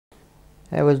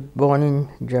I was born in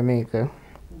Jamaica,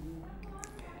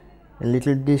 a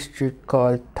little district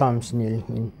called Thompsonville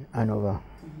in Hanover.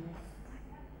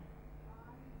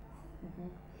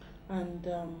 And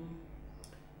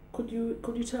could you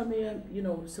tell me,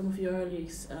 some of your early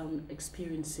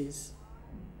experiences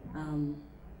in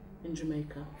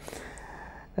Jamaica?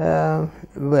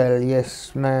 Well,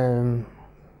 yes, my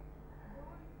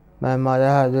mother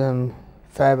had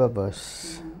 5 of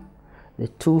us. The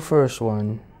 2 first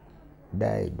one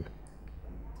died,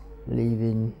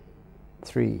 leaving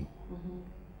 3.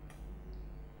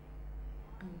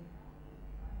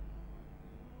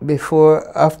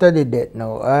 After the death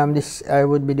now, I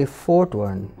would be the 4th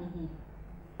one,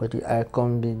 but I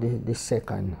come be the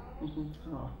 2nd.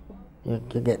 Oh. You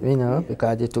get me now?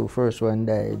 Because the 2 first one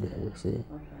died, you see. Okay.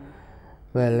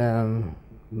 Well,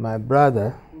 my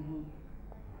brother,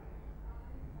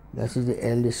 that is the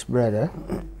eldest brother,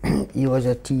 he was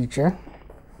a teacher.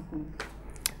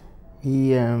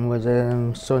 He was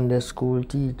a Sunday school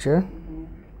teacher.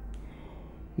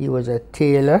 He was a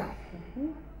tailor.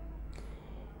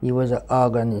 He was an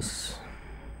organist.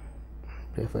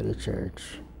 Play for the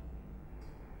church.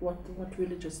 What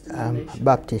religious denomination?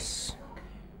 Baptist.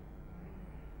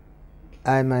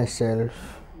 I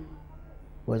myself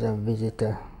was a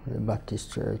visitor to the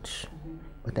Baptist church,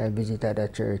 but I visit other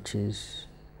churches.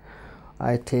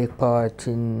 I take part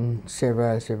in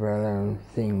several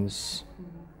things,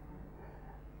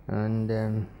 and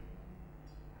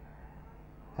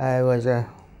I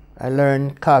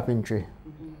learned carpentry.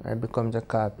 I became a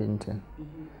carpenter,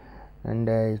 and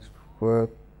I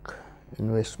work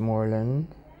in Westmoreland,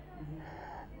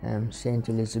 St.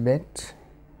 Elizabeth,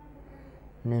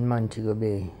 and in Montego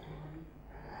Bay.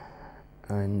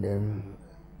 And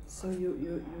so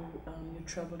you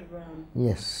traveled around.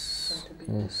 Yes.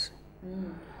 Yes.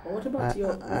 Well, what about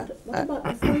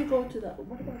before you go to that?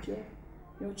 What about your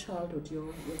childhood?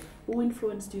 Who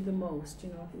influenced you the most? Who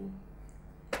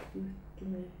give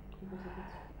me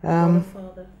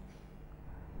father.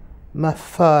 My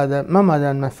mother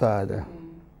and my father.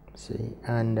 See,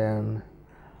 and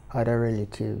other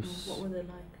relatives. What were they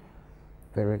like?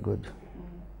 Very good.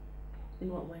 In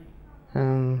what way?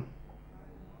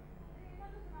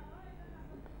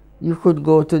 You could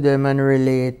go to them and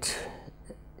relate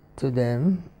to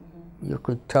them. You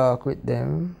could talk with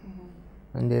them,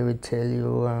 and they would tell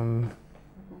you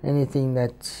anything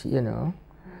that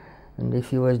And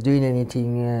if you was doing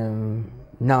anything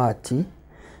naughty,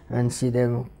 and see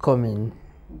them coming,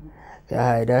 you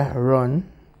either run,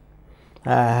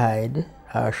 or hide,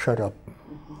 or shut up.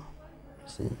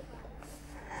 See.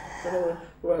 So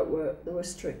they were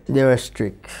strict. They were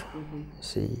strict.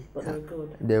 See. But they were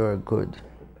good. They were good. Good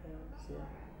parents,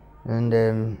 yeah.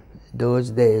 And those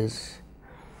days,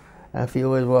 if you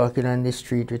was walking on the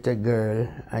street with a girl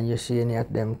and you see any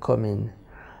of them coming,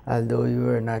 although you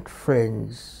were not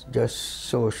friends, just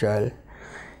social,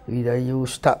 either you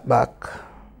stop back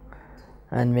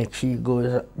and make she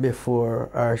goes before,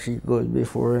 or she goes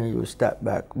before and you step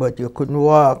back. But you couldn't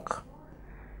walk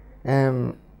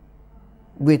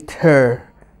with her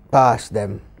past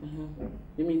them.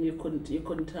 You mean you couldn't seem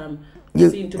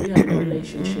to be having a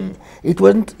relationship? It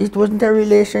wasn't a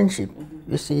relationship,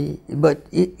 you see, but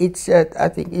it's I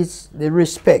think it's the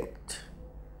respect.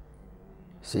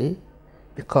 See,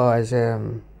 because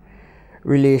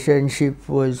relationship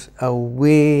was a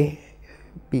way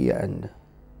beyond.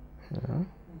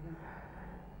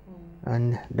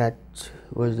 And that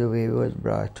was the way it was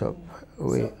brought up.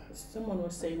 So, someone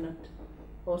was saying that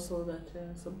also that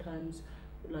sometimes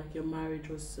like your marriage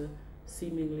was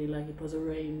seemingly like it was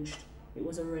arranged. It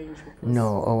was arranged because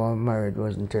no, our marriage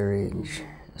wasn't arranged.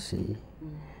 See,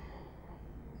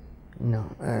 no,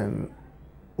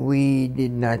 we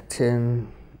did not.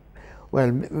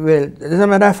 Well, as a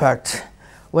matter of fact,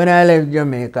 when I left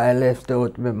Jamaica, I left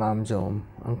out my mom's home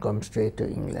and come straight to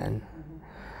England.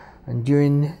 And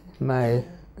during my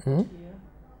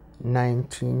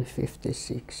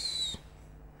 1956,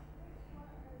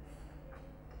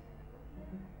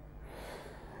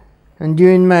 and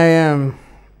during my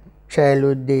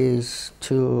childhood days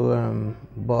to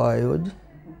boyhood,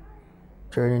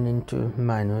 turning into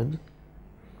manhood,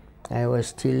 I was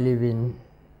still living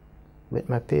with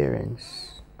my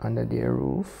parents under their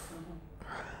roof.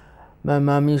 My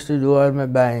mom used to do all my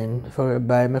buying,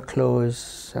 buy my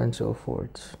clothes and so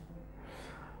forth.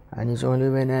 And it's only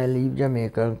when I leave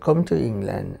Jamaica and come to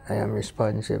England, I am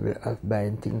responsible of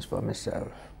buying things for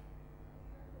myself.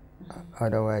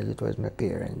 Otherwise, it was my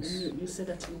parents. You said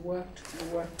that you worked.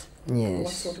 Yes. What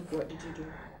sort of work did you do?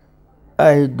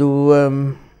 I do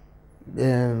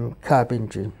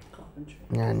carpentry. Carpentry.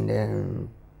 And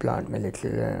plant my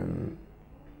little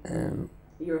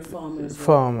You're a farmer as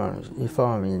well.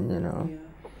 farming, you know.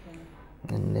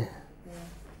 Yeah. And Yeah.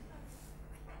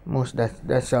 most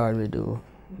that's all we do.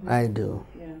 I do.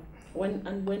 Yeah. Why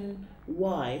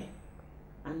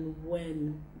and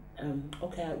when,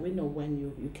 okay, we know when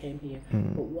you came here,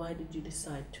 but why did you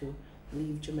decide to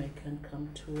leave Jamaica and come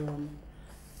to England?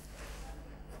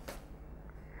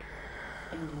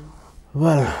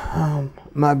 Well,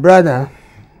 my brother,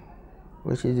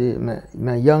 which is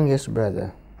my youngest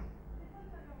brother,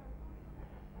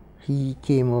 he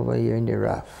came over here in the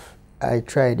RAF. I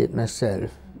tried it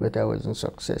myself, but I wasn't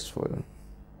successful.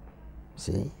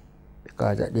 See,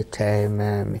 because at the time,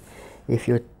 if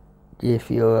your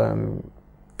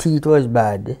teeth was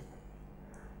bad,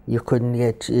 you couldn't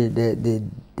get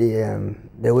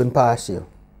they wouldn't pass you.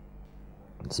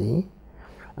 See,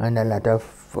 and a lot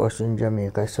of us in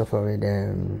Jamaica suffer with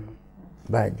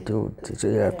bad tooth, so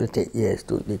you have to take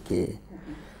tooth decay.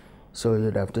 So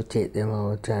you'd have to take them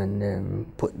out and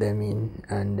put them in,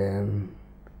 and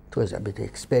it was a bit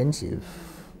expensive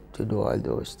to do all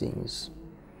those things,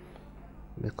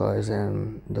 because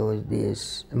those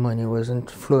days money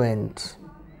wasn't fluent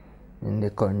in the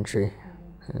country,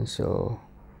 and so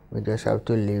we just have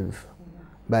to live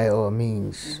by our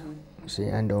means, see,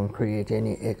 and don't create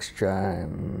any extra,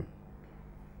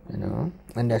 you know,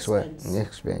 and that's what the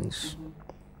expense.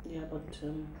 Yeah, but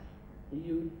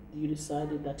you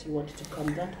decided that you wanted to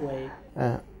come that way,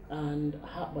 and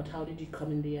how did you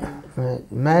come in the end?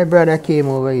 My brother came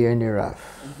over here in the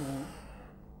RAF,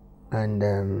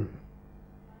 and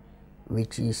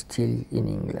which is still in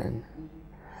England,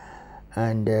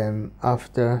 and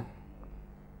after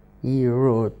he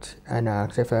wrote and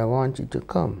asked if I wanted to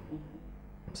come.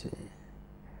 See,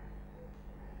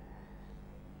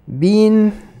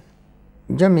 being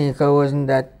Jamaica wasn't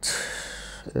that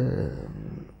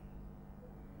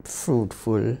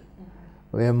fruitful,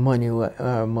 where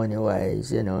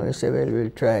money-wise, you know. I said, well,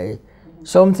 we'll try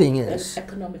something else.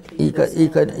 Economically,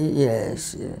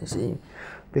 yes, see,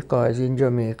 because in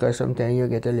Jamaica sometimes you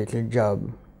get a little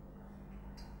job,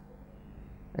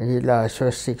 and it lasts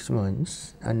for 6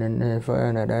 months, and then for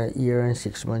another year and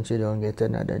 6 months you don't get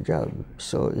another job.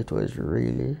 So it was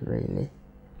really, really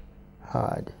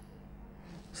hard.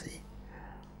 See,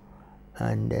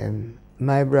 and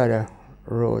my brother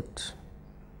wrote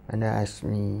and asked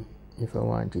me if I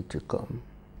wanted to come.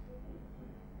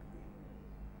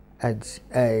 I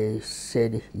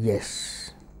said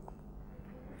yes.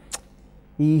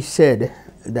 He said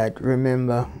that,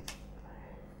 remember,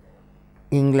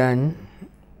 England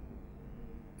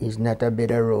is not a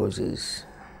bed of roses,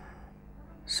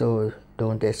 so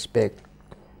don't expect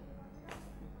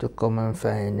to come and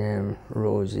find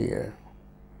rose here.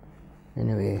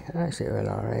 Anyway, I said, well,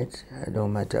 all right, it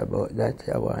don't matter about that.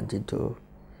 I wanted to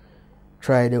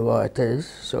try the waters,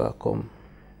 so I come.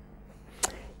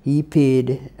 He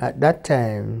paid, at that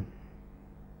time,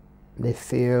 the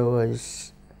fare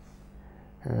was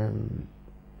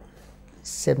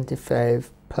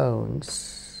 £75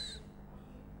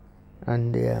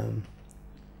 on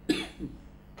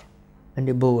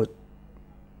the boat,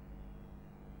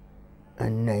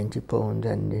 and £90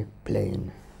 on the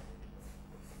plane.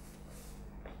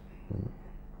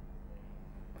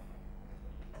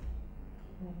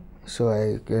 So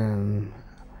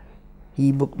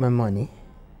he booked my money,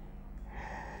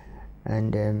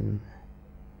 and plane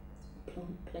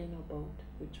or boat?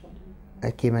 Which one?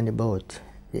 I came on the boat,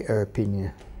 the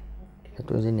Erpina.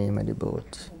 That was the name of the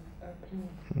boat. Erpina.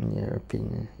 Yeah,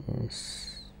 Erpina,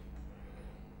 yes.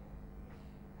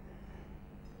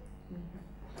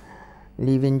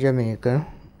 Leaving Jamaica,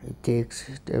 it takes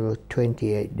about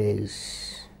 28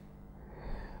 days.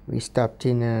 We stopped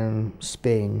in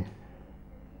Spain,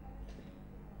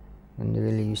 and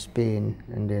we leave Spain,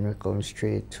 and then we come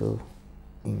straight to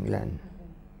England.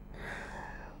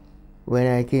 When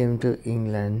I came to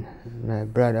England, my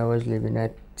brother was living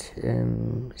at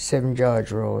 7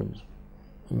 George Road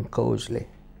in Cosley,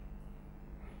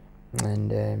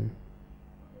 and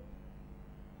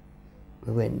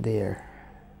we went there,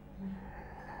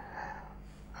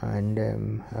 and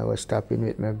I was stopping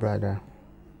with my brother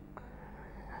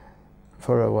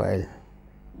for a while.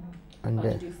 And how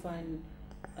did you find,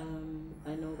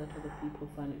 I know that other people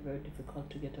find it very difficult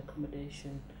to get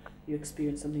accommodation. You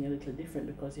experienced something a little different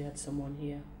because you had someone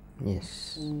here.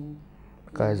 Yes,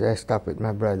 because I stopped with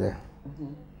my brother.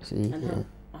 See, and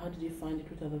how did you find it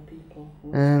with other people who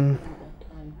at that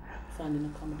time finding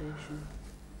accommodation?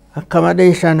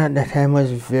 Accommodation at that time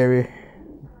was very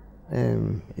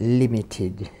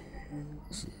limited.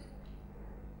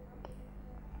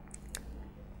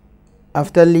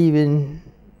 After leaving,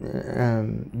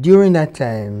 during that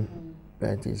time,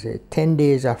 that is 10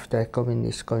 days after I come in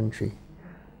this country,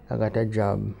 I got a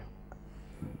job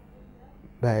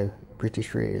by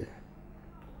British Rail,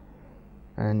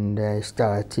 and I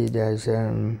started as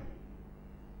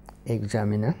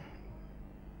examiner.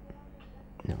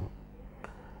 No.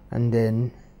 And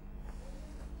then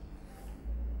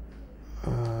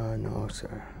no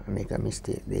sir, I make a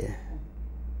mistake there.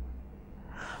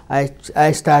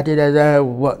 I started as a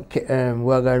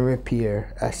wagon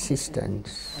repair assistant.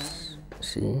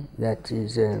 See, that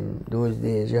is those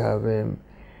days you have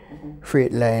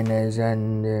freight liners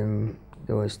and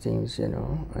those things, you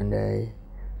know, and I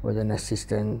was an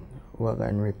assistant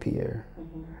wagon repair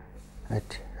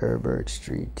at Herbert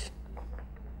Street.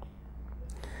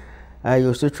 I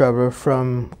used to travel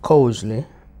from Cowsley,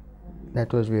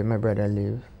 that was where my brother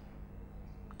lived,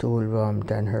 to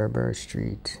Wolverhampton, Herbert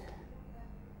Street.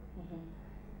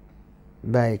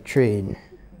 By train,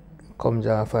 comes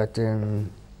off at Low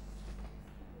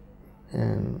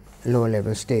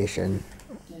Level Station,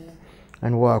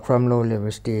 and walk from Low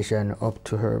Level Station up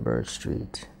to Herbert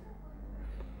Street.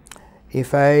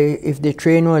 If the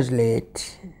train was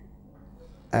late,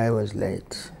 I was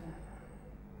late.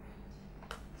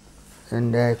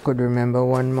 And I could remember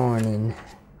one morning,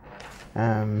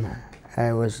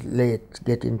 I was late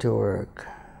getting to work,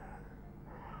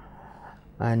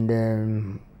 and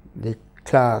the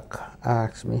clerk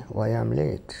asked me why I'm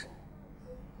late.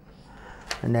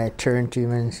 And I turned to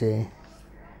him and say,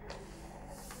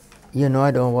 you know,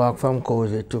 I don't walk from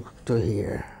Cozy to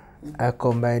here. I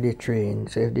come by the train,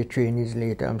 so if the train is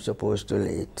late, I'm supposed to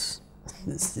late.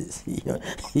 He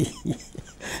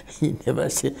never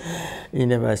say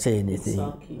anything.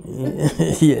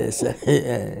 Yes,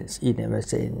 yes, he never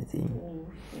say anything.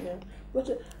 Yeah, but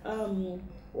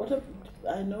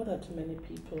I know that many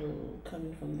people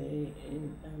coming from the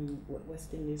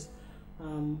West Indies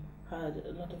had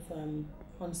a lot of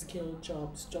unskilled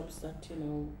jobs that, you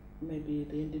know, maybe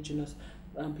the indigenous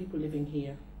people living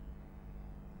here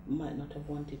might not have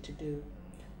wanted to do.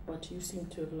 But you seem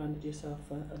to have landed yourself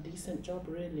a decent job,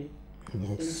 really.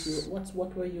 Yes.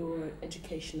 What were your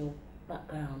educational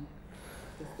background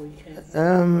before you came?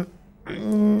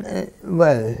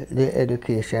 Well, the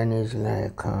education is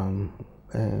like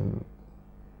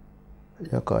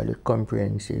you call it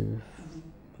comprehensive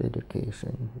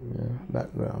education,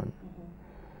 background.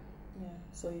 Yeah.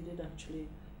 So you did actually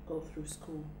go through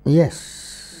school. Yes.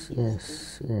 School.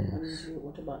 Yes. And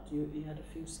what about you? You had a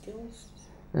few skills.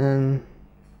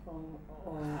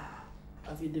 Or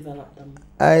have you developed them?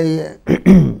 I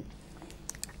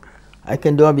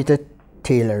can do a bit of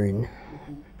tailoring.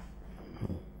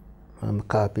 I'm a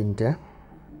carpenter,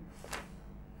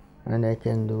 and I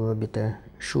can do a bit of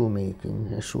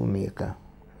shoemaking, a shoemaker.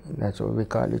 That's what we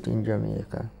call it in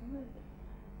Jamaica.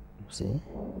 See?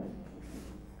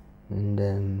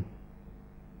 And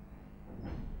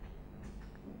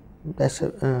that's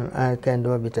I can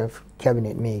do a bit of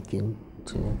cabinet making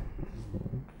too.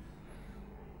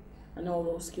 And all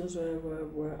those skills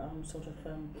were sort of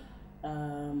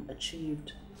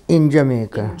achieved in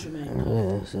Jamaica. In Jamaica.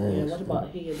 Yes, yes. Yeah. What about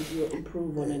here? Did you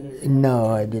improve on anything? No,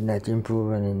 I did not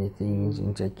improve on anything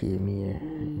since I came here.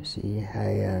 You see,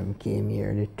 I came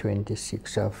here the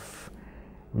 26th of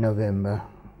November,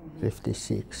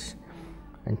 '56,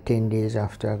 and 10 days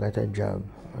after I got a job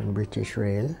on British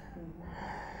Rail.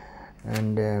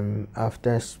 And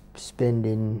after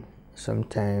spending some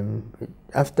time,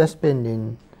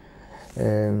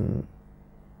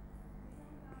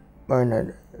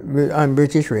 on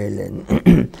British Rail, then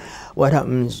what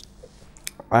happens?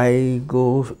 I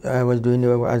was doing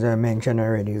as I mentioned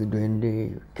already, doing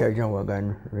the carriage and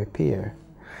wagon repair,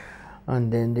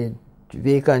 and then the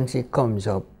vacancy comes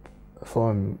up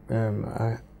for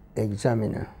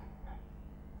examiner.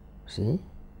 See,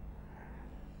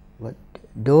 but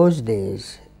those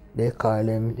days they call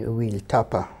him the wheel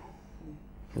topper.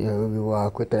 You know, we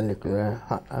walk with a little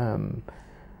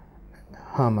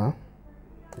hammer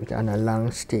on a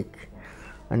long stick,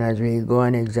 and as we go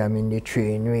and examine the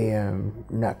train, we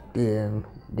knock the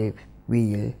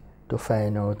wheel to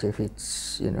find out if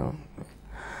it's, you know.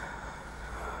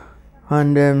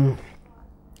 And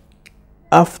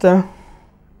after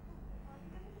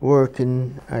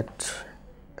working at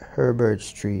Herbert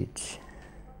Street,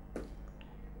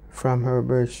 from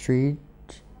Herbert Street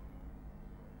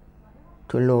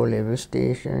to Low Level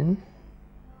Station,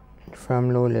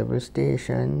 from Low Level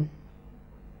Station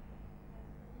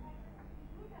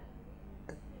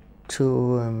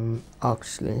to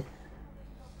Oxley,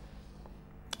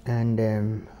 and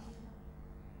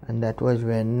that was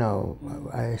when now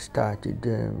I started,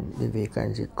 the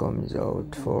vacancy comes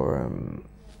out for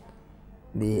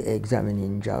the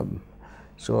examining job,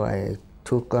 So I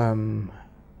took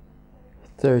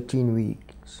 13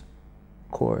 weeks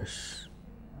course.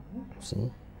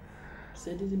 See?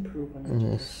 So it did improve on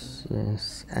education.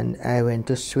 Yes. And I went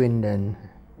to Swindon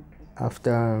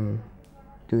after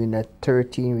doing that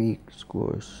 13 weeks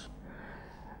course.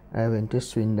 I went to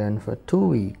Swindon for 2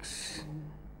 weeks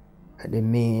at the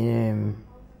main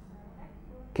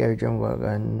carriage and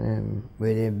wagon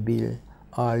where they build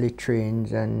all the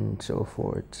trains and so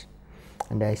forth.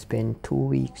 And I spent 2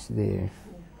 weeks there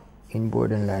in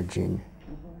board and lodging.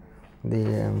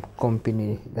 The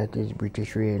company that is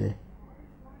British Rail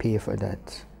pay for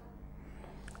that.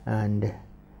 And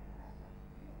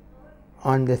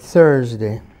on the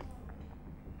Thursday,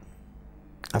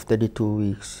 after the 2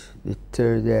 weeks, the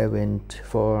Thursday I went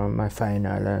for my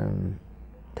final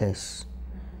test.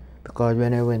 Because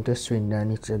when I went to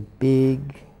Swindon, it's a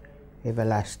big,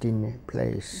 everlasting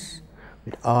place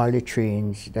with all the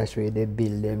trains. That's where they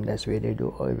build them, that's where they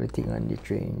do everything on the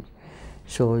trains.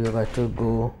 So you got to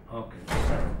go.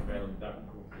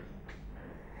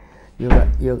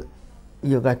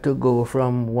 You got to go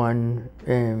from one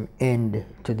end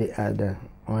to the other,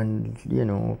 and you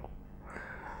know.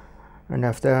 And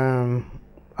after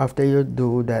you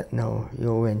do that, now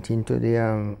you went into the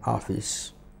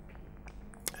office,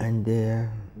 and the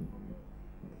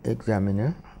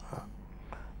examiner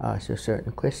asks you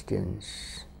certain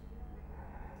questions,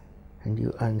 and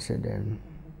you answer them.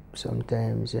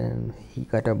 Sometimes he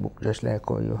got a book just like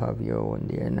how you have your own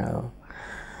there now,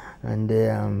 and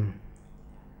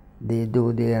they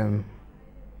do the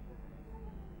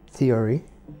theory,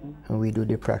 and we do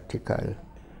the practical.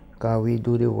 Because we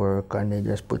do the work and they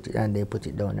just put it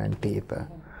down on paper.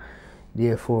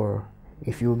 Therefore,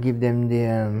 if you give them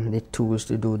the tools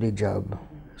to do the job,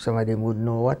 some of them would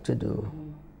know what to do.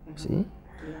 See?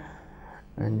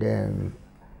 And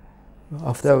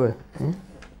after.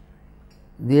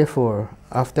 Therefore,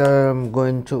 after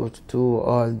going to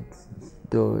all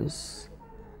those,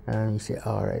 you say,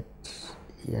 all right,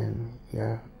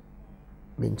 you're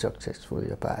been successful,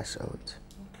 you pass out.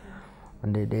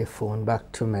 And they phoned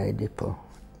back to my depot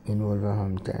in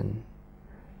Wolverhampton,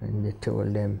 and they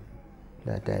told them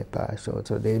that I passed out.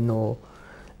 So they know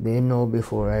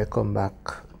before I come back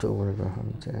to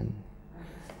Wolverhampton,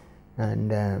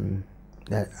 and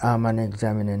that I'm an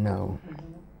examiner now.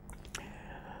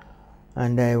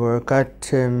 And I work at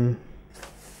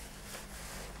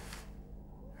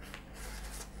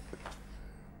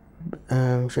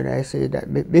should I say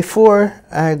that before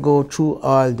I go through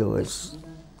all those,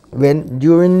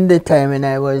 during the time when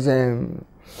I was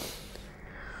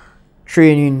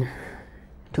training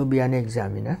to be an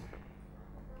examiner,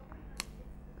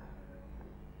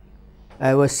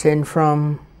 I was sent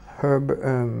from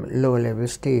low-level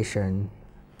station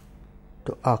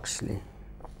to Oxley.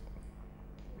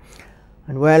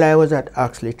 And while I was at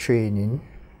Oxley training,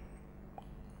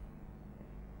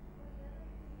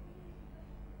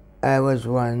 I was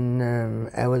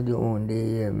the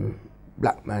only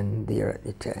black man there at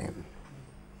the time.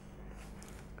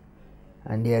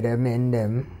 And the other men,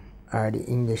 the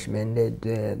Englishmen,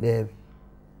 they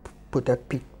put a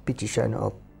petition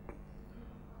up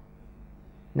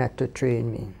not to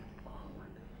train me.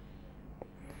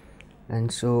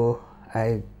 And so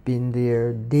I've been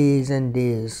there days and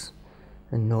days,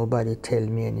 and nobody tell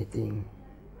me anything.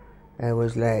 I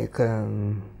was like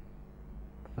a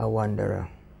wanderer.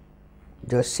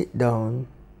 Just sit down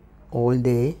all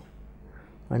day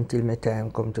until my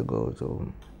time come to go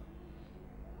to.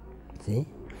 See?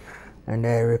 And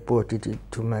I reported it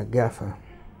to my gaffer,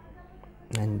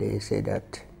 and they said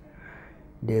that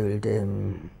they will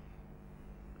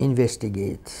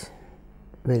investigate.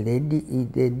 Well, they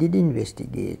did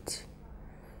investigate,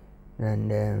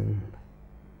 and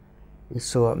it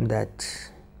so happened that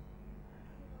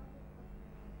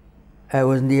I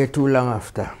wasn't there too long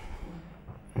after,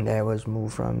 and I was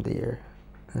moved from there,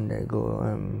 and I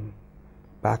go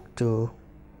back to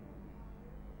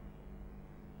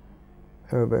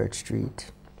Herbert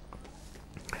Street.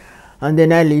 And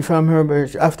then I leave from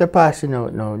Herbert after passing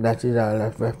out now. That is all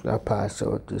after I pass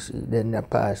out, you see. Then I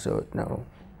pass out now.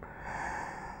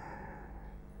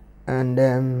 And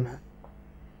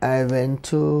I went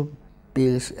to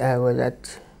I was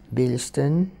at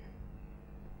Bilston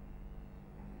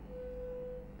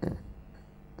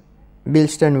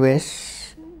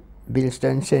West,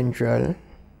 Bilston Central,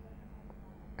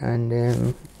 and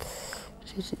this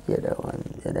is the other one,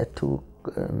 the other two.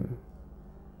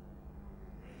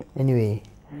 Anyway,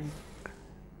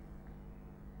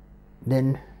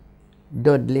 then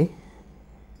Dudley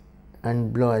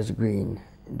and Blowers Green.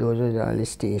 Those are the only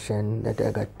stations that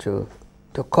I got to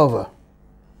cover.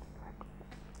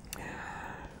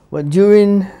 But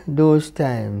during those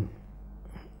times,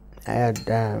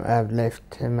 I've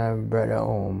left my brother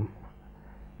home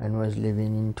and was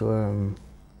living into a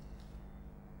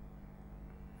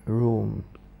room,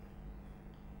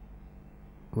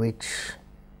 which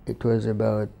it was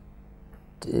about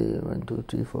 1, 2,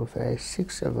 3, 4, 5,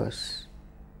 6 of us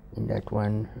in that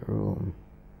one room.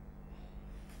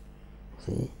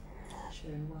 See?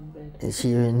 Sharing one bed.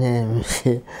 Sharing him.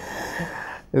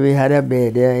 We had a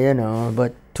bed there, you know,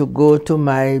 but to go to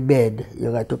my bed,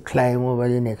 you got to climb over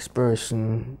the next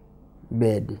person's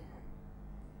bed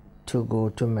to go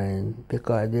to mine,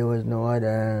 because there was no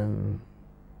other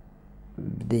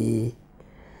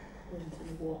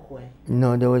walkway.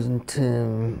 No, there wasn't.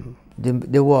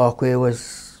 The walkway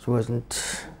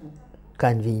wasn't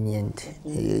convenient,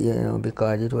 you know,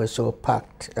 because it was so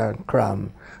packed and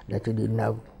crammed that you didn't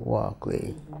have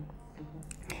walkway.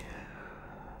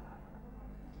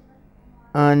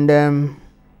 And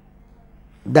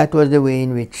that was the way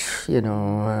in which, you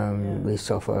know, we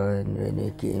suffered when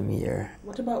we came here.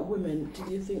 What about women? Did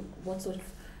you think, what sort of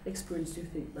experience do you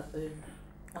think that the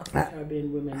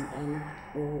Afro-Caribbean women,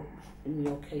 or in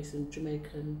your case, in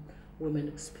Jamaican women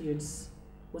experience,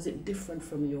 was it different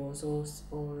from yours or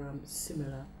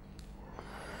similar?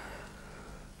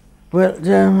 Well,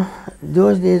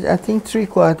 those days, I think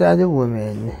 3/4 of the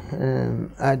women,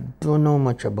 I don't know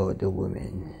much about the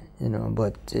women, you know,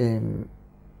 but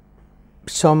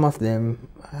some of them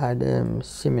had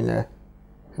similar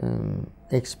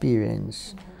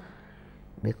experience,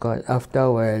 because after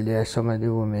a while, there are some of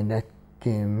the women that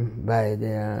came by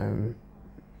their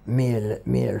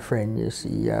male friend, you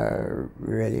see, or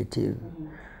relative,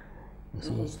 you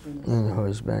see, and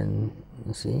husband,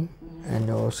 you see, and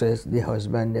also the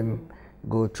husband them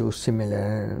go through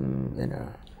similar, you know.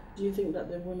 Do you think that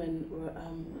the women were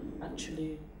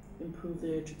actually improved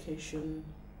their education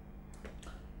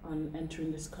on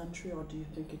entering this country, or do you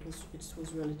think it was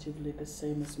relatively the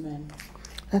same as men?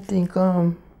 I think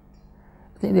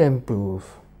they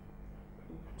improve.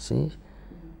 See,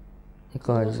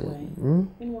 because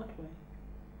in what way?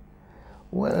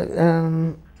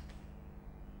 Well,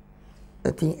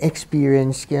 I think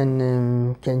experience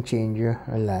can change you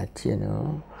a lot, you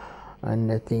know,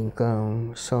 and I think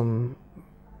some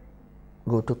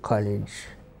go to college,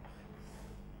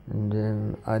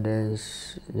 and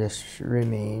others just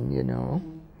remain, you know.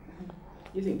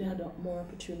 You think they had more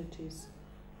opportunities?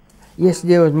 Yes,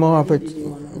 there was more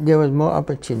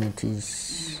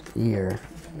opportunities here,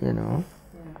 you know,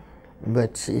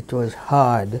 but it was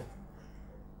hard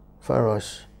for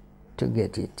us to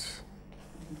get it,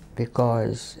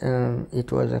 because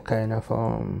it was a kind of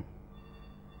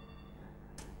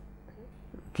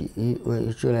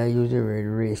should I use the word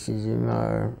racism,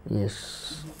 or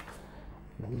yes,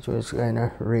 it was kind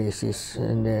of racist,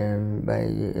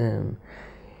 and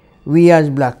we as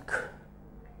black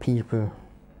people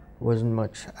wasn't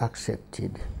much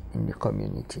accepted in the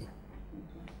community.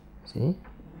 See,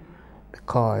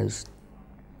 because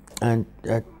and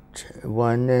at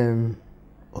one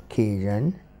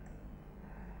occasion,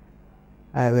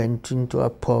 I went into a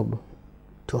pub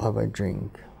to have a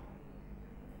drink,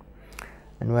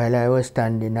 and while I was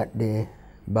standing at the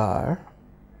bar,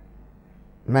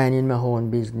 minding my own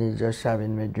business, just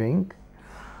having my drink,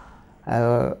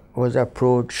 I was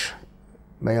approached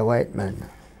by a white man,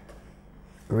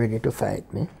 ready to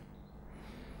fight me.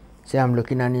 See, I'm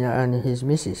looking on his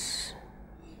missus,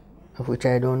 of which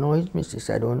I don't know his missus,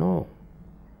 I don't know.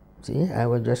 See, I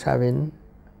was just having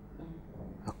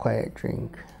a quiet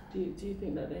drink. Do you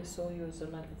think that they saw you as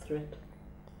like a threat?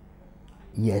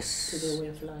 Yes. To their way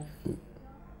of life?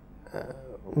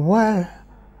 Well,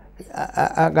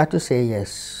 I got to say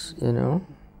yes, you know.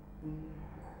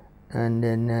 And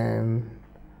then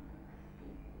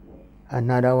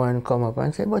another one come up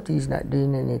and said, but he's not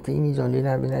doing anything, he's only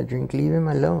having a drink, leave him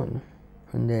alone.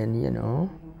 And then, you know,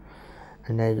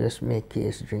 and I just make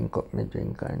case, drink up my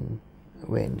drink and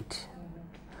went.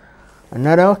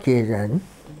 Another occasion,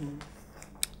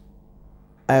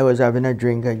 I was having a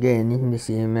drink again in the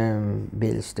same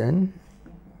Bilston,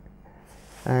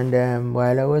 and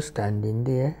while I was standing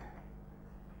there,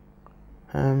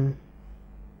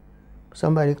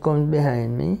 somebody comes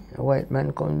behind me, a white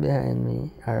man comes behind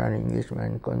me, or an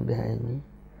Englishman comes behind me,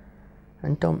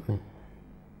 and thumped me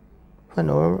for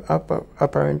no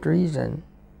apparent reason.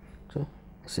 So,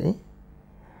 see?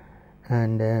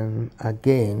 And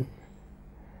again,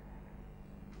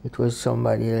 it was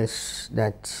somebody else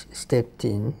that stepped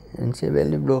in and said, well,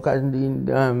 the bloke hasn't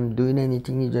doing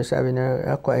anything, he's just having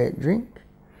a quiet drink.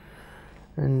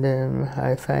 And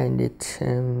I find it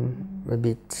a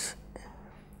bit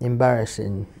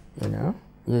embarrassing, you know.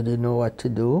 you didn't know what to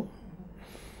do.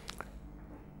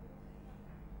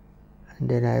 And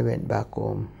then I went back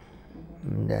home.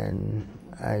 And then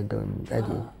I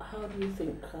did. How do you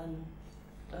think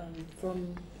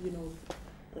from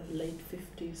the late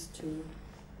 50s to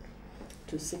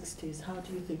 60s, how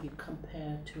do you think it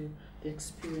compared to the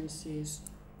experiences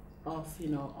of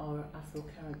our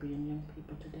Afro-Caribbean young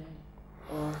people today?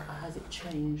 Or has it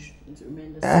changed? Does it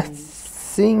remain the same? I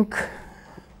think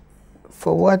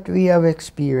for what we have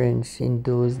experienced in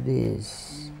those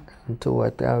days and to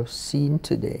what I've seen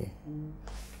today,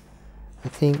 I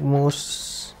think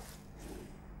most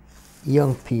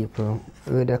young people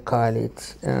would call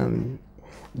it,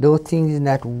 though things is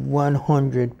not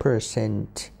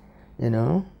 100%,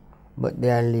 but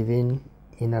they are living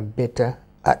in a better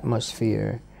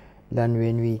atmosphere than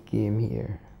when we came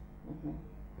here.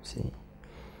 See?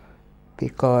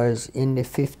 Because in the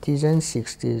 50s and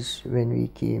 60s when we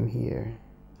came here,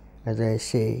 as I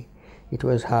say, it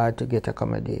was hard to get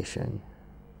accommodation.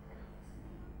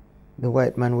 The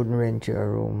white man wouldn't rent you a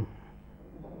room.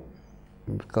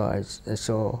 Because,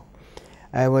 so,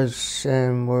 I was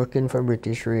working for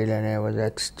British Rail and I was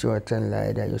at Stuart and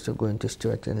Lyde. I used to go into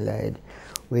Stuart and Lyde,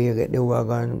 where you get the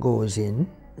wagon goes in,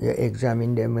 you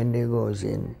examine them when they goes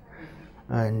in,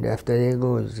 and after they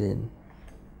goes in,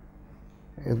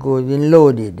 it goes in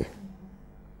loaded.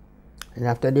 And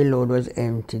after the load was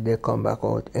empty, they come back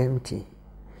out empty.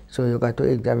 So you got to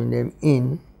examine them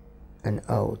in and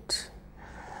out.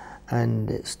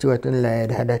 And Stuart and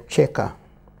Lyde had a checker.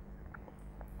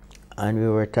 And we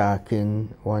were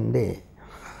talking one day.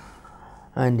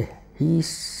 And he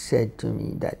said to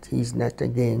me that he's not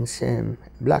against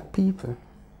black people.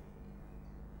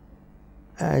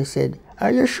 I said,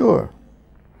 are you sure?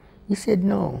 He said,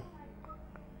 no.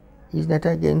 He's not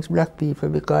against black people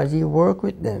because he work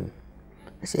with them.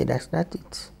 I said, that's not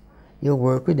it. You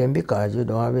work with them because you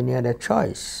don't have any other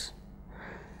choice.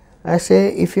 I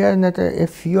say, if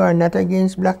you are not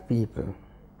against black people,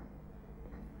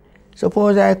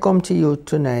 suppose I come to you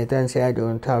tonight and say I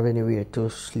don't have anywhere to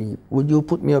sleep, would you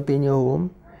put me up in your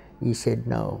home? He said,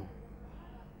 no.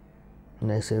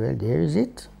 And I said, well, there is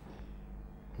it.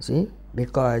 See?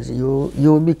 Because you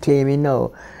will be claiming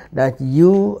now that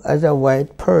you as a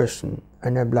white person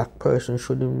and a black person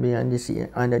shouldn't be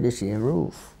under the same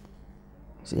roof.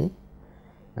 See?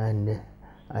 And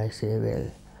I say,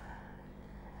 well,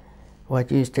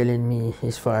 what you're telling me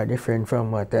is far different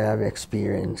from what I have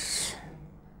experienced.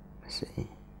 See?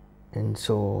 And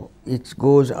so it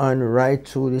goes on right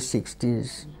through the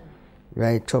 60s,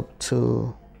 right up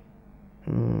to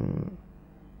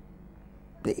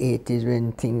the 80s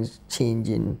when things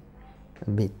changing a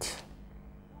bit.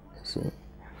 See?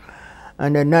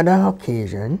 On another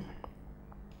occasion,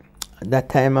 at that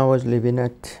time I was living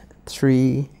at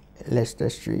 3 Leicester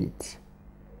Street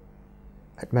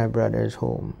at my brother's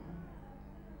home,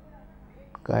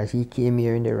 because he came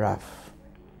here in the RAF.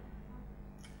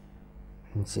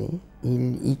 And see,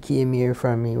 he came here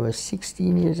from he was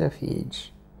 16 years of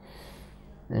age,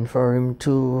 and for him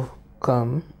to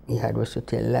come, he was to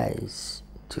tell lies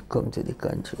to come to the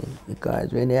country,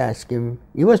 because when they asked him,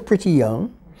 he was pretty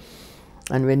young,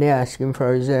 and when they asked him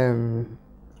for his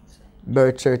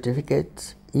birth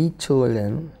certificate, he told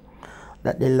them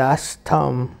that the last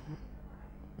storm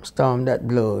that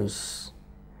blows,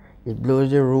 it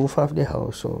blows the roof of the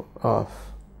house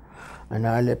off, and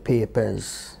all the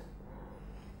papers,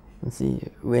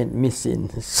 went missing.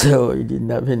 So he didn't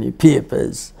have any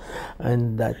papers,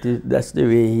 and that's the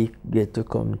way he get to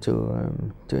come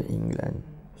to England.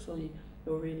 So he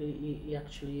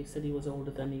actually said he was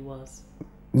older than he was.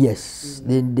 Yes,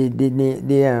 the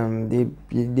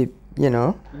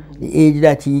age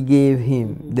that he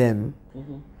gave them.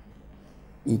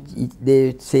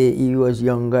 They say he was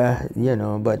younger,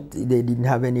 but they didn't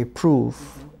have any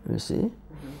proof, you see.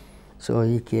 So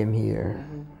he came here,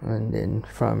 and then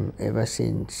from ever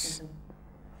since,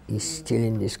 he's still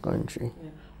in this country.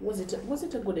 Yeah. Was it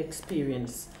a good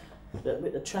experience, with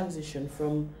the transition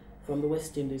from the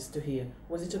West Indies to here?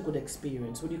 Was it a good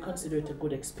experience? Would you consider it a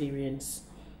good experience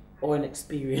or an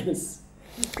experience?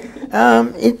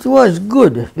 It was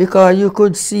good because you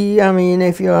could see. I mean,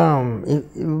 if you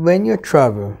when you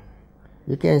travel,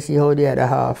 you can see how the other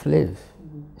half live.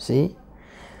 See,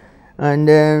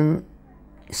 and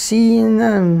seeing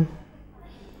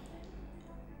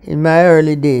in my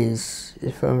early days,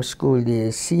 from school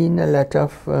days, seeing a lot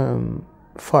of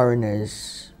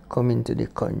foreigners come into the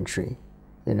country,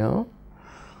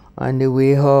 and the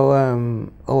way how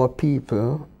our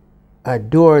people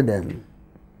adore them.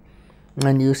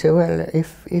 And you say, well,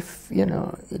 if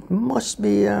it must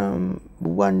be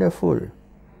wonderful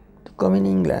to come in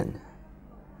England,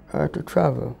 to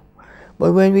travel.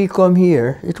 But when we come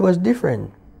here, it was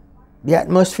different. The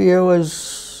atmosphere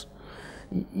was,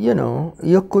 you know,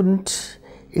 you couldn't,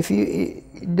 if you,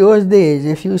 those days,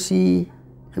 if you see,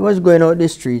 if you was going out the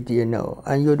street, you know,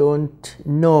 and you don't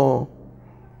know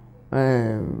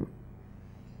an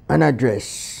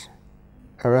address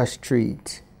or a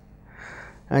street,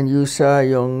 and you saw a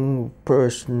young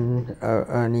person or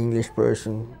an English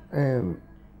person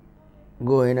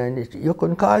going, and you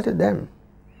couldn't call to them.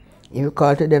 If you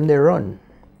call to them, they run.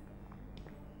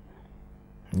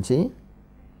 You see?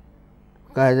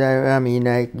 Because I mean,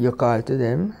 like, you call to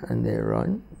them and they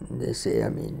run. And they say, I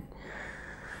mean,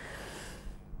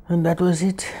 and that was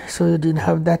it. So you didn't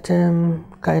have that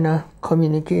kind of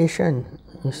communication.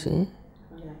 You see?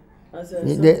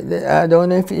 Yeah. I don't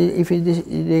know if it is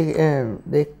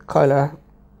the color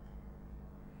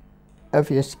of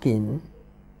your skin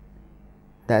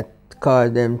that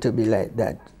caused them to be like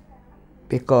that.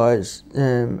 Because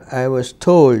I was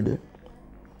told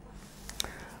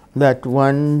that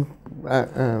one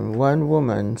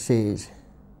woman says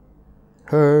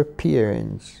her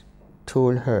parents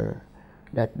told her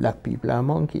that black people are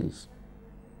monkeys.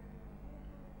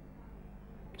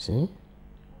 See?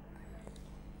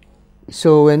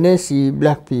 So when they see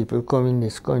black people come in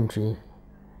this country,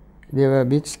 they were a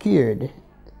bit scared.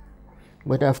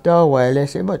 But after a while they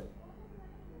say, but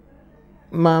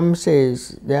Mom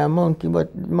says they are monkey,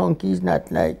 but monkey is not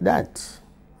like that.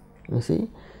 You see?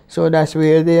 So that's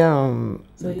where they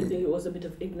So you think it was a bit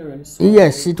of ignorance?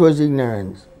 Yes, it was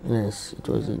ignorance. Yes, it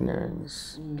was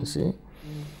ignorance. You see?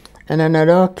 And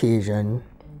another occasion,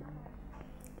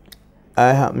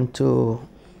 I have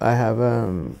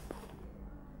a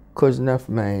cousin of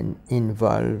mine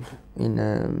involved in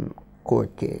a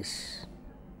court case.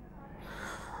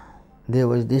 There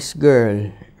was this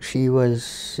girl, she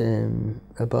was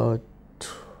about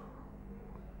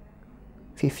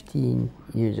 15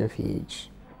 years of age.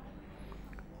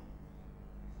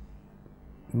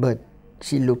 But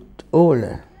she looked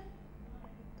older,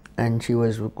 and she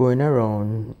was going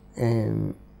around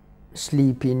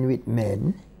sleeping with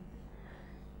men,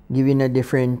 given a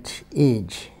different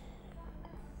age.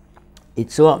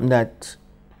 It so happened that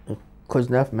a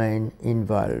cousin of mine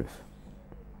involved,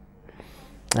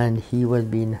 and he was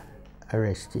being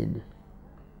arrested.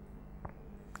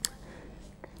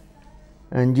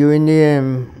 And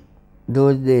during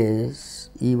those days,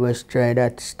 he was tried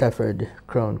at Stafford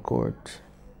Crown Court.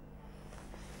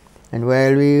 And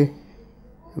while we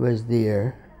was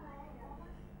there,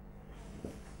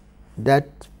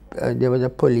 there was a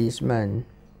policeman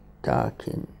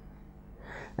talking,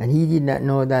 and he did not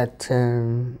know that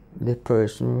the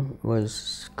person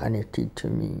was connected to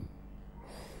me.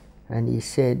 And he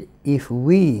said, if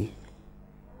we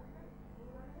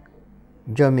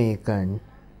Jamaican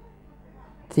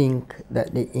think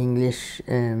that the English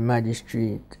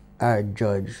magistrate or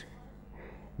judge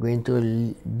going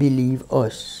to believe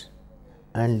us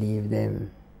and leave them,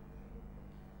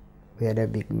 they had a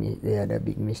big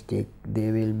mistake. They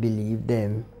will believe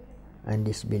them and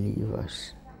disbelieve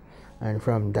us. And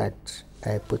from that,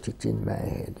 I put it in my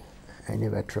head. I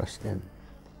never trust them.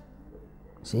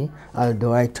 See,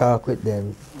 although I talk with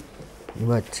them,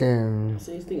 but so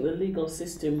you think the legal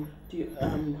system?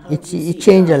 It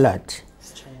changed a lot.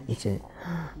 It's changed.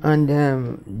 And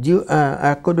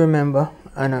I could remember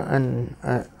on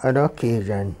other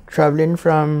occasion traveling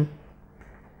from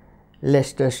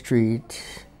Leicester Street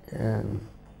to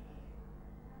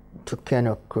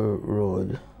Kennock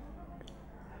Road.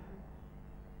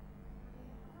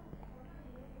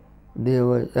 There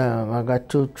was I got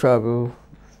to travel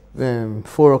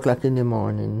 4 o'clock in the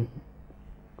morning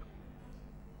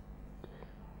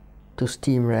to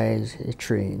steam rise the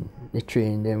train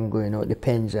them going out the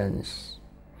Penzance.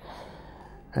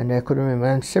 And I could remember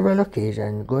on several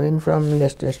occasions going from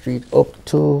Leicester Street up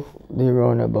to the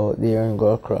roundabout there and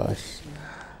go across.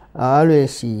 I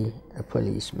always see a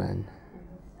policeman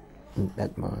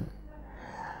that morning,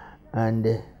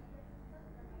 and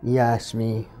he asked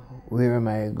me, where am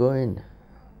I going?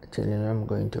 I tell him I'm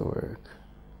going to work.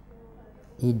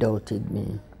 He doubted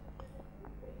me,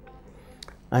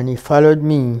 and he followed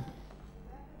me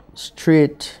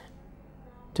straight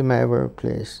to my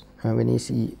workplace. And when he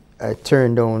see I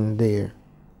turn down there,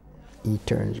 he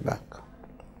turns back.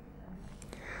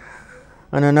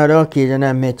 On another occasion,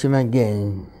 I met him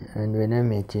again, and when I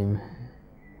met him,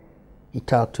 he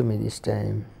talked to me this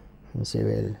time. He said,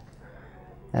 well,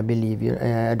 I believe you.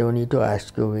 I don't need to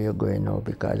ask you where you're going now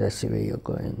because I see where you're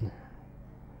going.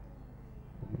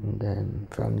 And then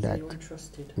from that, you weren't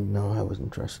trusted? No, I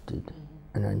wasn't trusted.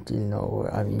 And until now,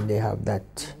 I mean, they have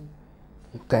that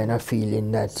kind of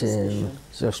feeling that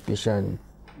suspicion.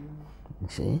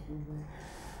 See?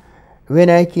 When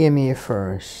I came here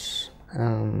first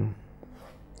and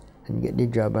get the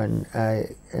job, and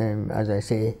I, as I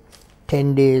say,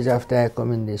 10 days after I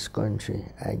come in this country,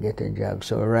 I get a job.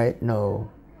 So right now,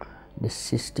 the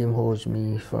system holds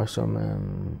me for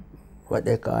some, what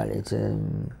they call it,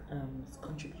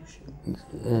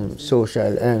 contribution.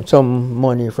 Social, some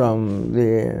money from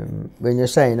the, when you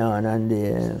sign on and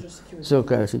the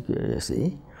Social Security,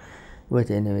 see?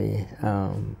 But anyway,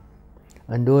 and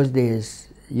those days,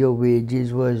 your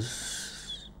wages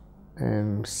was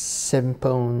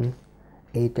 £7,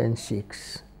 8 and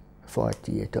 6,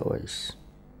 48 hours.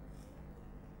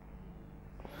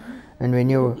 And when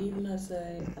you even as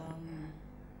an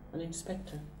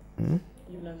inspector, hmm?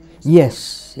 even as an inspector?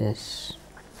 Yes.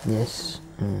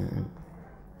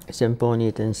 £7,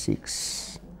 8 and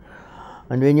 6.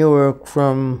 And when you work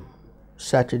from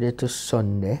Saturday to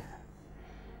Sunday,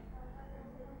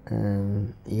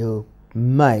 you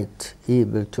might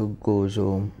able to go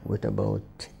home with about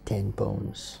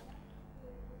 £10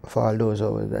 for all those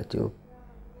hours that you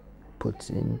put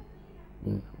in.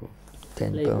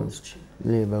 £10.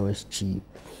 Labor was cheap.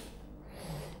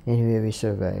 Anyway, we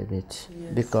survived it.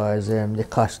 Yes. Because the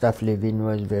cost of living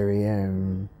was very,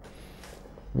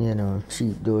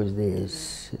 cheap those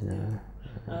days.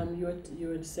 You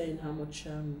were saying how much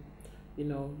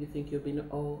you think you've been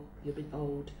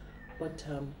owed, but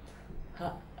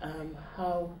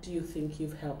how do you think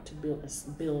you've helped to build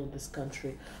this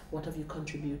country? What have you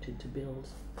contributed to build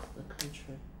the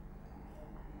country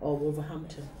or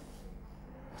Wolverhampton?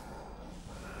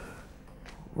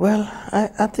 Well,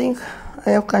 I think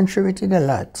I have contributed a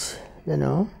lot,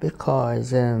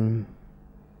 because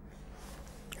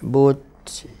both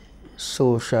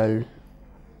social,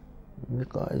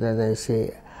 because as I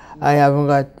say, I haven't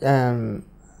got,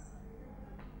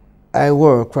 I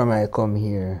work from I come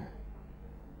here,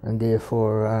 and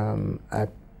therefore I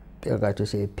got to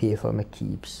say pay for my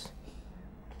keeps.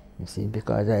 You see,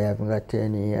 because I haven't got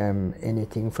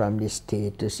anything from the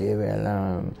state to say,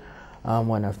 well, I'm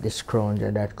one of the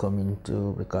scroungers that come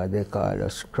into, because they call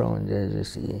us scroungers, you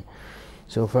see.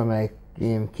 So from I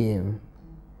came,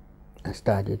 I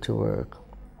started to work.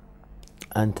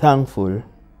 And thankful,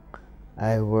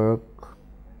 I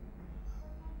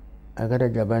got a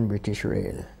job on British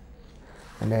Rail.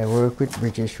 And I worked with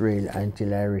British Rail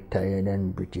until I retired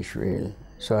on British Rail.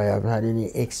 So I haven't had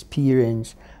any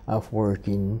experience of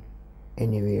working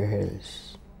anywhere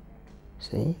else.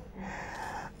 See?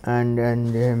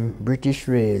 And British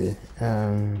Rail,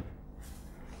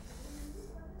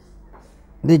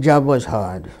 the job was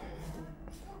hard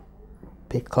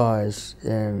because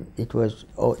it was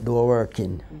outdoor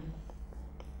working.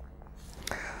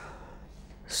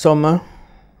 Summer,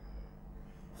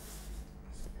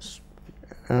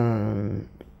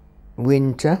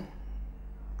 winter,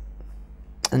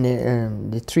 and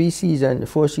the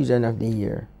 4 seasons of the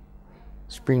year,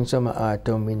 spring, summer,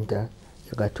 autumn, winter,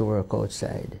 you got to work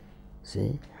outside,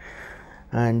 see?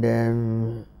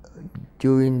 And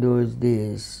during those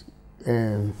days,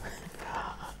 there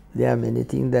are many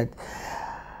things that,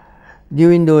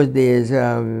 during those days,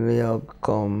 when you're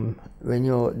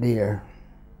out there,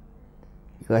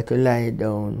 you got to lie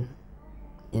down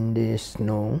in the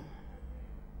snow,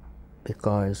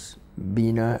 because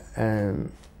being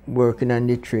working on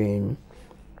the train,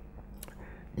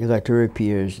 you got to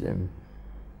repair them.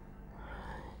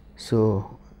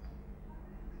 So,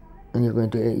 and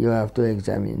you have to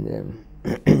examine them.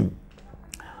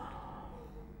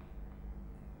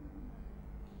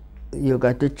 You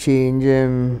got to change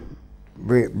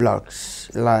brake blocks,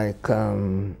 like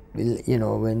when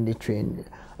the train.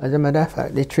 As a matter of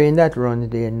fact, the train that runs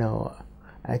there now,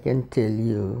 I can tell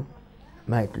you,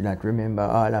 might not remember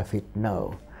all of it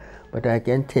now, but I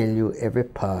can tell you every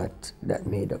part that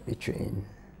made up the train,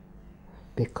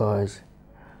 because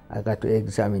I got to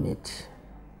examine it.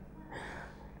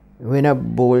 When a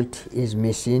bolt is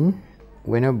missing,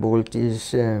 when a bolt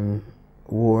is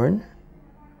worn,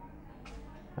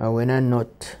 or when a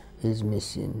nut is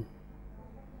missing,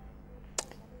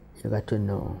 you got to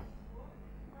know.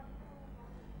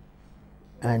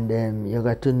 And you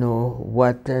got to know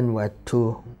what and what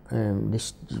to,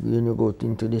 when you go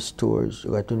into the stores,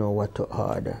 you got to know what to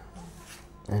order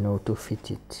and how to fit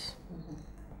it.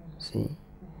 See?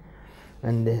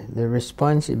 And the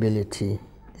responsibility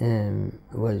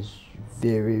was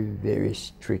very, very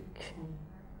strict,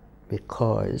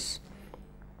 because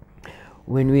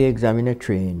when we examine a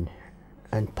train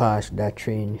and pass that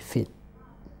train fit,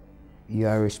 you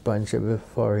are responsible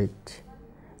for it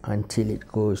until it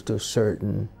goes to a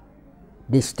certain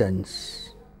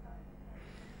distance.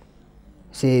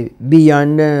 say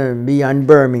beyond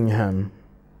Birmingham,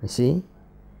 you see,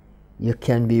 you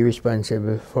can be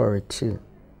responsible for it too.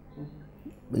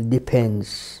 It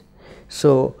depends.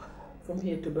 So from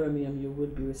here to Birmingham, you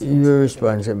would be responsible. You're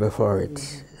responsible for it.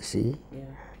 See. Yeah.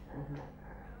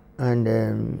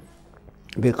 And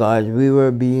because we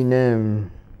were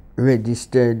being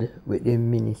registered with the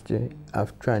Ministry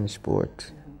of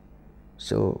Transport,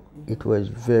 so it was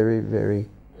very, very.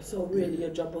 So really,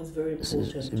 your job was very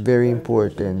important. Very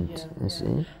important. Yeah, you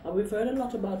see. And we've heard a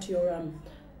lot about your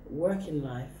working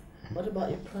life. What about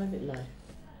your private life?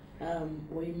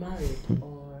 Were you married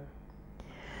or?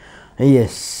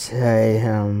 Yes,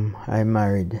 I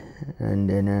married, and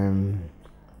then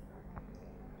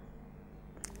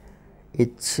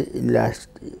it's last.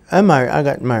 I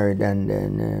got married, and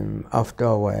then after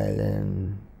a while,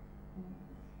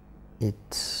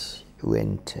 it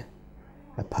went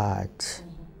apart.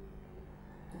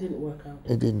 It didn't work out.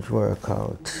 It didn't work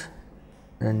out,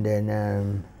 and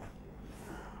then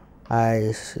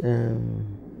I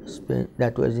spent.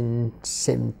 That was in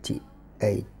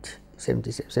 78. Have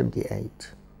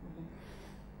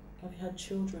you had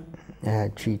children? I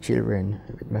had 3 children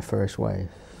with my first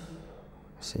wife.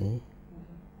 See?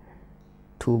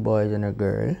 2 boys and a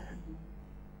girl.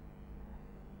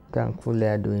 Thankfully, they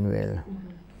are doing well.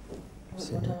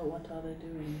 What are they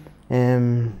doing?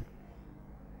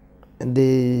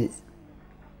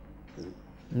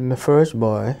 My first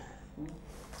boy,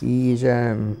 he is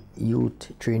a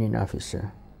youth training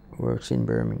officer, works in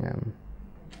Birmingham.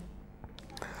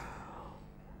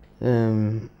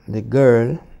 The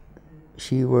girl,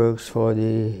 she works for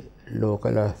the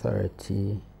local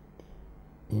authority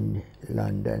in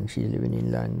London. She's living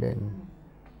in London.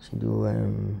 She do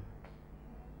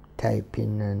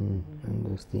typing and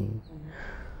those things.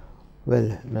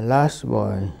 Well, my last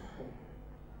boy,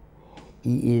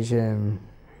 he is a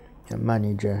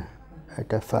manager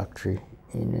at a factory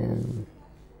in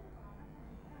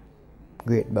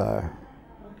Great Bar.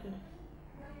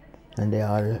 And they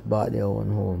all bought their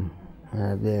own home,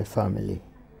 their family,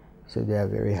 so they are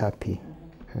very happy.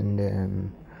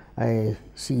 And I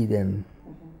see them;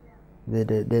 they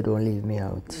don't leave me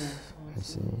out. You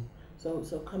see. So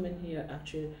coming here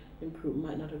actually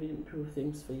might not have improved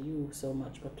things for you so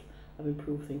much, but have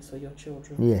improved things for your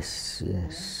children. Yes. Yeah.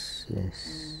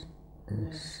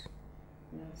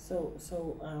 So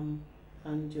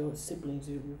and your siblings,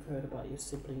 you've heard about your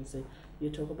siblings.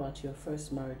 You talk about your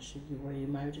first marriage. Were you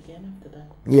married again after that?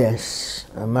 Yes,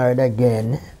 I married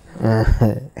again,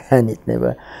 and it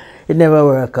never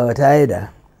worked out either,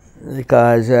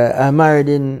 because I married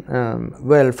in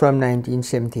from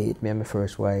 1978. Me and my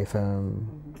first wife,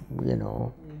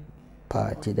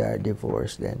 parted our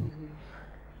divorce then,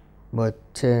 but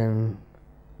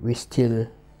we still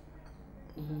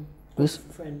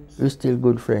we're still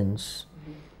good friends.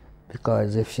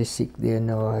 Because if she's sick there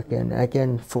now, I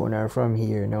can phone her from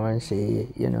here now and say,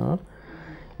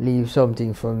 leave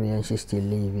something for me, and she still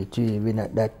leave it. We're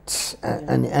not that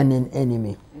an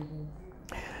enemy.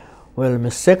 Well, my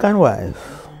second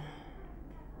wife,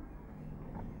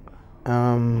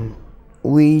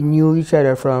 we knew each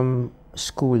other from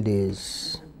school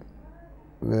days.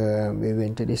 We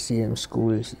went to the same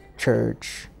school,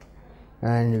 church,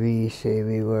 and we say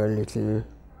we were little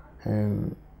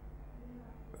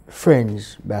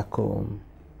friends back home.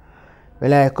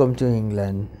 Well, I come to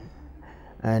England,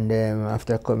 and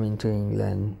after coming to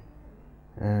England,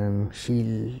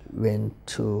 she went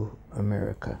to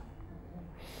America.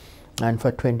 And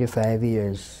for 25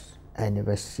 years, I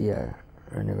never see her.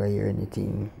 I never hear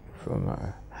anything from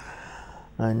her.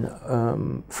 And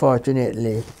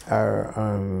fortunately,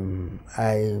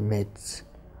 I met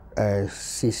her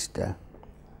sister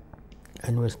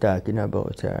and was talking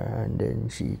about her, and then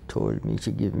she told me,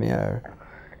 she gave me her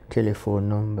telephone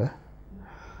number,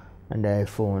 and I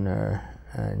phoned her,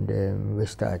 and we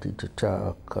started to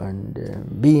talk,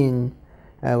 and being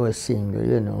I was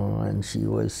single, and she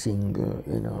was single,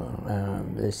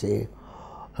 they say,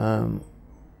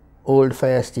 old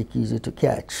fire stick easy to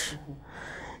catch.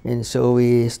 And so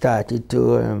we started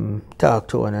to talk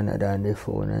to one another on the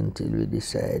phone until we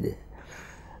decided.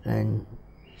 And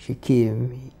she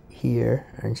came here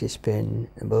and she spent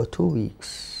about 2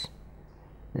 weeks.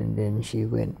 And then she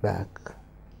went back.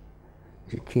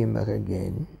 She came back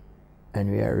again,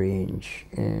 and we arranged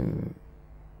to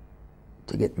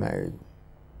get married.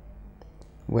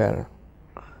 Well,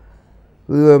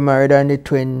 we were married on the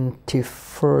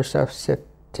 21st of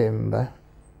September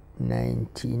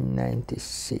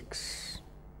 1996.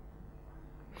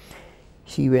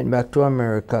 She went back to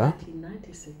America.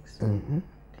 1996.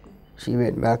 She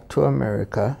went back to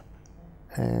America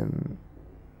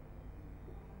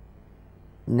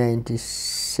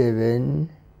 1997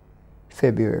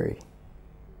 February.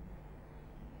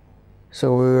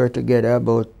 So we were together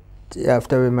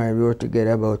after we married, we were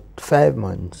together about 5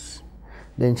 months.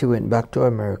 Then she went back to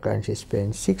America and she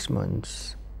spent 6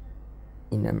 months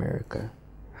in America.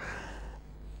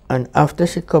 And after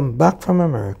she come back from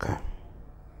America,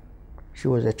 she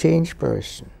was a changed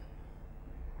person.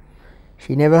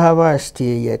 She never have her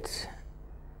stay yet,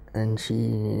 and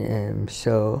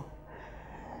so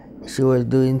she was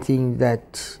doing things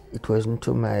that it wasn't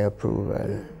to my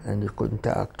approval, and you couldn't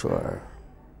talk to her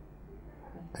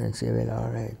and say, well, all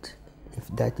right, if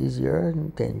that is your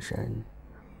intention,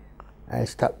 I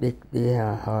stop the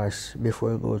horse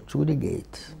before it goes through the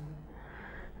gate.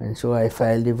 And so I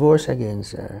filed divorce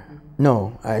against her.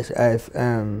 No, I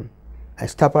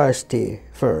stop her stay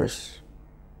first.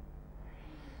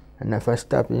 And if I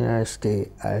stop in her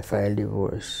stay, I file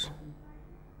divorce.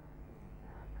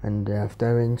 And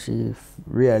after when she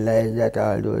realized that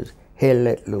all those hell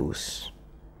let loose,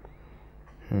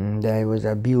 and I was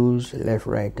abused left,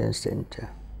 right, and center.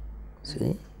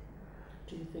 See?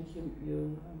 Do you think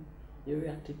you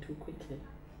reacted too quickly?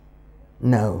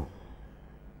 No.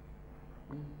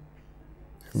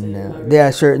 So no. There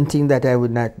are certain things that I would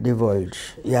not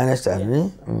divulge. You understand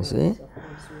me? You see?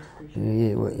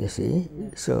 You see?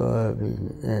 So,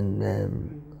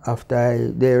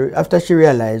 after she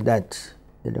realized that,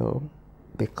 you know,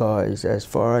 because as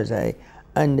far as I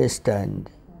understand,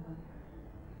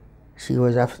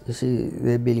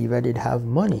 they believe I did have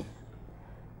money,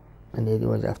 and it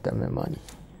was after my money.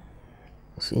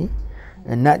 You see?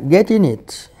 And not getting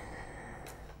it,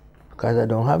 because I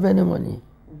don't have any money.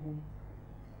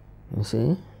 You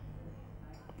see?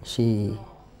 She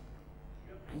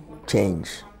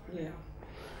changed. Yeah.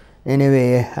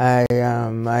 Anyway, I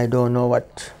don't know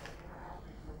what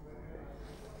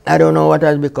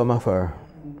has become of her.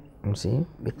 You see?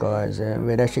 Because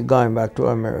whether she gone back to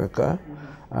America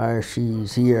or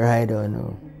she's here, I don't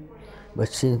know. But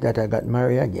since that I got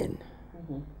married again.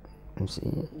 You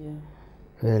see? Yeah.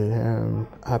 Well,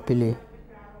 happily.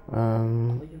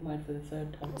 Were you married for the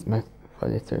third time? For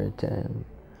the third time.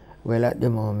 Well, at the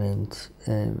moment,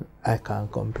 I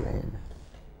can't complain.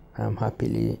 I'm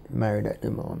happily married at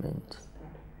the moment.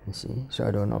 You see, so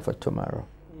I don't know for tomorrow.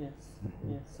 Yes,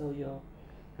 yes. So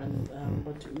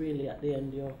but really, at the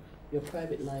end, your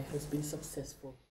private life has been successful.